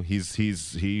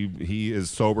 He is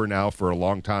sober now for a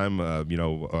long time,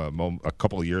 a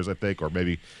couple of years, I think, or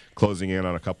maybe closing in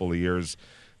on a couple of years.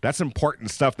 That's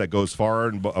important stuff that goes far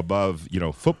and above,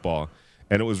 football.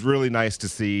 And it was really nice to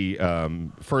see,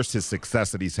 first, his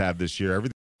success that he's had this year,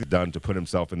 everything he's done to put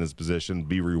himself in this position,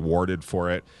 be rewarded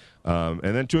for it, and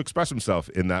then to express himself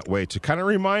in that way, to kind of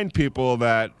remind people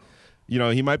that,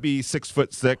 he might be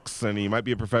 6'6" and he might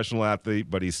be a professional athlete,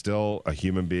 but he's still a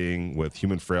human being with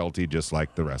human frailty, just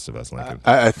like the rest of us, Lincoln.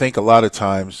 I think a lot of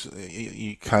times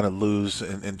you kind of lose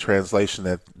in translation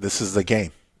that this is the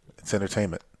game. It's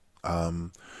entertainment.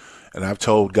 And I've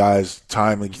told guys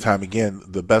time and time again,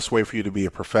 the best way for you to be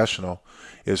a professional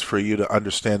is for you to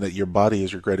understand that your body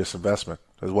is your greatest investment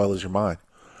as well as your mind.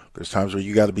 There's times where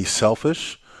you got to be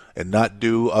selfish and not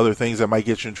do other things that might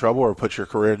get you in trouble or put your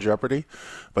career in jeopardy.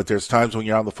 But there's times when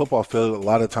you're on the football field, a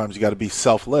lot of times you got to be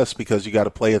selfless because you got to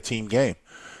play a team game.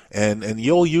 And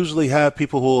you'll usually have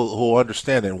people who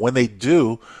understand it. And when they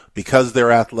do, because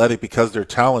they're athletic, because they're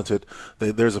talented,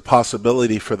 there's a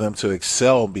possibility for them to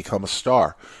excel and become a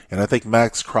star. And I think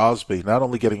Maxx Crosby, not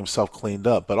only getting himself cleaned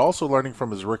up, but also learning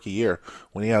from his rookie year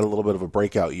when he had a little bit of a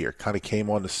breakout year, kind of came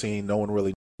on the scene. No one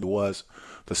really knew who he was.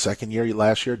 The second year,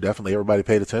 last year, definitely everybody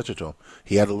paid attention to him.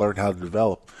 He had to learn how to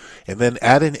develop. And then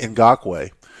adding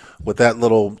Ngakoue with that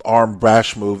little arm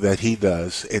bash move that he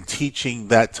does and teaching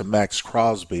that to Maxx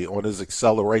Crosby on his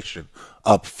acceleration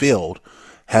upfield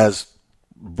has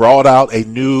brought out a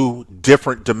new,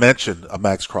 different dimension of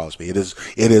Maxx Crosby. It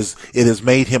has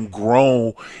made him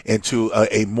grow into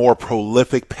a more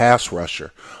prolific pass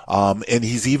rusher. And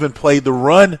he's even played the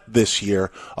run this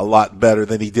year a lot better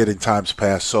than he did in times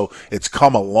past. So it's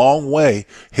come a long way,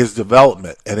 his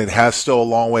development, and it has still a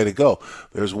long way to go.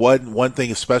 There's one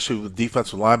thing, especially with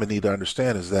defensive linemen need to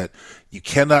understand, is that you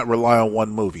cannot rely on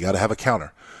one move. You got to have a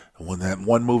counter. When that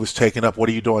one move is taken up, what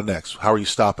are you doing next? How are you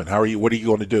stopping? What are you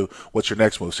going to do? What's your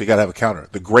next move? So you got to have a counter.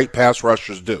 The great pass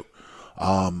rushers do.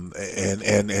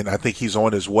 And I think he's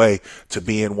on his way to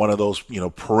being one of those,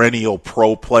 perennial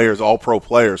pro players, all pro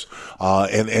players.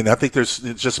 And I think it's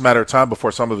just a matter of time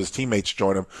before some of his teammates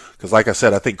join him. Because like I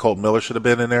said, I think Colton Miller should have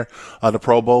been in there on the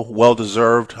Pro Bowl. Well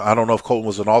deserved. I don't know if Colton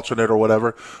was an alternate or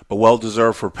whatever, but well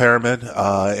deserved for Perriman,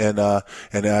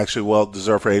 and actually well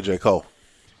deserved for AJ Cole.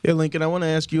 Yeah, Lincoln, I want to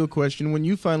ask you a question. When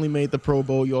you finally made the Pro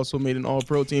Bowl, you also made an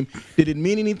All-Pro team. Did it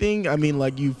mean anything? I mean,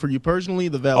 like for you personally,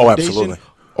 the validation? Oh, absolutely.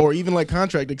 Or even like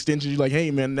contract extensions, you're like, hey,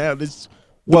 man, now this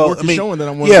showing that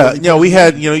I'm one of the we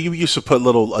had, you used to put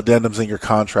little addendums in your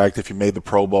contract if you made the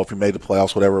Pro Bowl, if you made the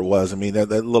playoffs, whatever it was. I mean, that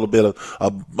little bit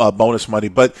of bonus money.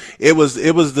 But it was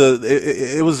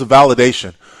the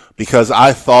validation. Because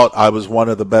I thought I was one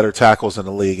of the better tackles in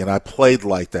the league, and I played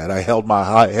like that. I held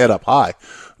my head up high.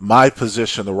 My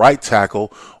position, the right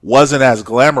tackle, wasn't as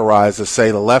glamorized as,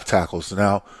 say, the left tackles.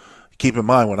 Now, keep in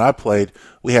mind, when I played,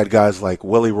 we had guys like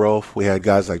Willie Roaf. We had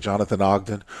guys like Jonathan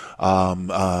Ogden. The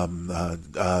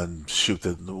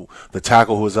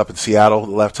tackle who was up in Seattle,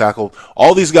 the left tackle.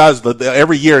 All these guys,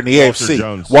 every year in the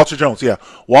AFC. Walter Jones, yeah.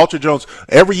 Walter Jones.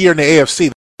 Every year in the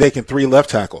AFC, they're taking 3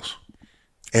 left tackles.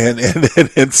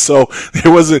 And so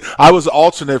I was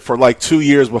alternate for like 2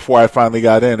 years before I finally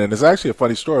got in. And it's actually a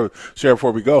funny story to share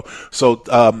before we go. So,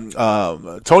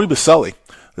 Tony Baselli,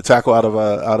 the tackle out of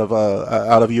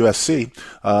USC,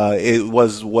 it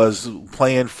was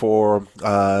playing for,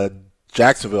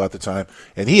 Jacksonville at the time.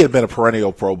 And he had been a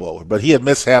perennial Pro Bowler, but he had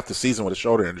missed half the season with a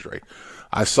shoulder injury.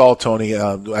 I saw Tony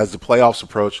as the playoffs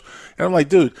approached, and I'm like,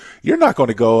 dude, you're not going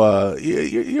to go.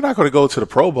 You're not going to go to the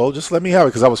Pro Bowl. Just let me have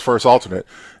it, because I was first alternate,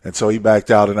 and so he backed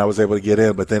out, and I was able to get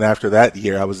in. But then after that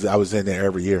year, I was in there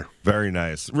every year. Very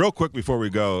nice. Real quick before we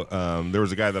go, there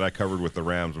was a guy that I covered with the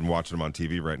Rams. I'm watching him on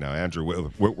TV right now, Andrew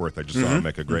Whitworth. I just saw him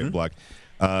make a great block.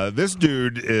 This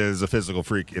dude is a physical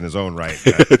freak in his own right.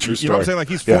 True story. You know what I'm saying? Like,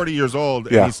 he's 40 years old,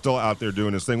 and he's still out there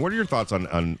doing his thing. What are your thoughts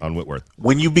on Whitworth?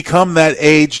 When you become that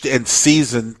aged and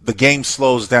seasoned, the game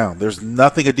slows down. There's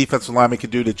nothing a defensive lineman can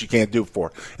do that you can't do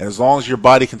for. And as long as your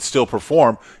body can still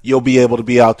perform, you'll be able to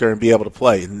be out there and be able to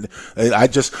play. And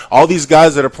all these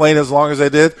guys that are playing as long as I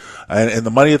did, and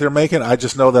the money that they're making, I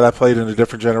just know that I played in a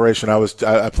different generation.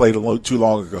 I played too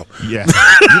long ago. Yeah.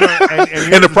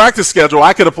 And the practice schedule,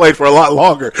 I could have played for a lot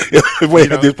longer. If we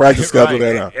had this practice schedule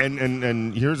there now.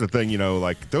 And here's the thing,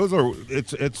 like those are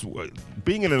it's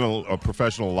being in a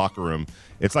professional locker room.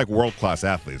 It's like world-class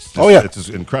athletes. It's just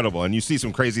incredible. And you see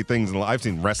some crazy things. I've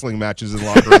seen wrestling matches in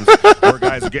locker rooms where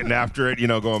guys are getting after it,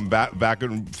 going back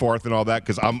and forth and all that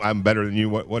because I'm better than you,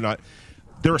 whatnot.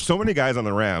 There are so many guys on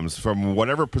the Rams from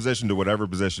whatever position to whatever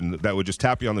position that would just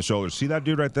tap you on the shoulder. See that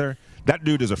dude right there? That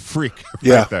dude is a freak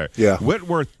right there. Yeah.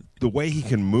 Whitworth, the way he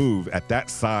can move at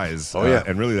that size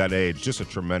and really that age, just a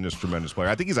tremendous, tremendous player.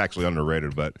 I think he's actually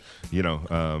underrated, but,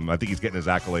 I think he's getting his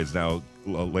accolades now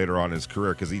later on in his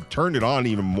career because he turned it on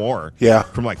even more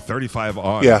from like 35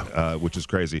 on, which is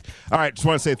crazy. All right, just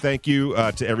want to say thank you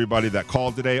to everybody that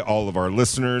called today, all of our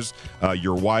listeners.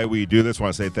 You're why we do this.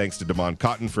 Want to say thanks to Damon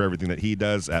Cotton for everything that he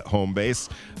does at home base.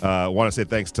 Want to say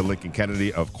thanks to Lincoln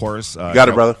Kennedy, of course. Got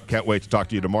it, brother. Can't wait to talk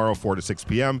to you tomorrow, 4 to 6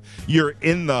 p.m. You're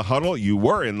in the huddle. You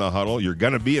were in the huddle. You're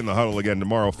going to be in the huddle again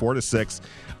tomorrow, 4 to 6.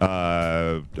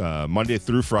 Monday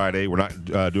through Friday. We're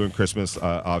not doing Christmas,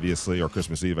 obviously, or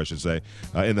Christmas Eve, I should say.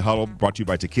 In the huddle, brought to you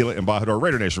by Tequila Embajador,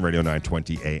 Raider Nation Radio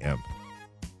 920 AM.